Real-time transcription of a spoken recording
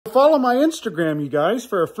Follow my Instagram, you guys,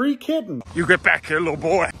 for a free kitten. You get back here, little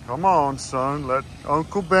boy. Come on, son. Let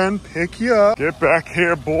Uncle Ben pick you up. Get back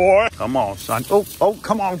here, boy. Come on, son. Oh,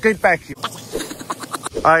 come on. Get back here.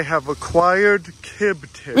 I have acquired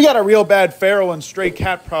Kitten. We got a real bad feral and stray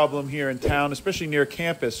cat problem here in town, especially near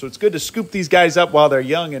campus. So it's good to scoop these guys up while they're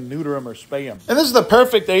young and neuter them or spay them. And this is the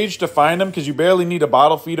perfect age to find them because you barely need to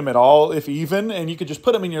bottle feed them at all, if even. And you could just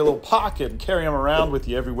put them in your little pocket and carry them around with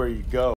you everywhere you go.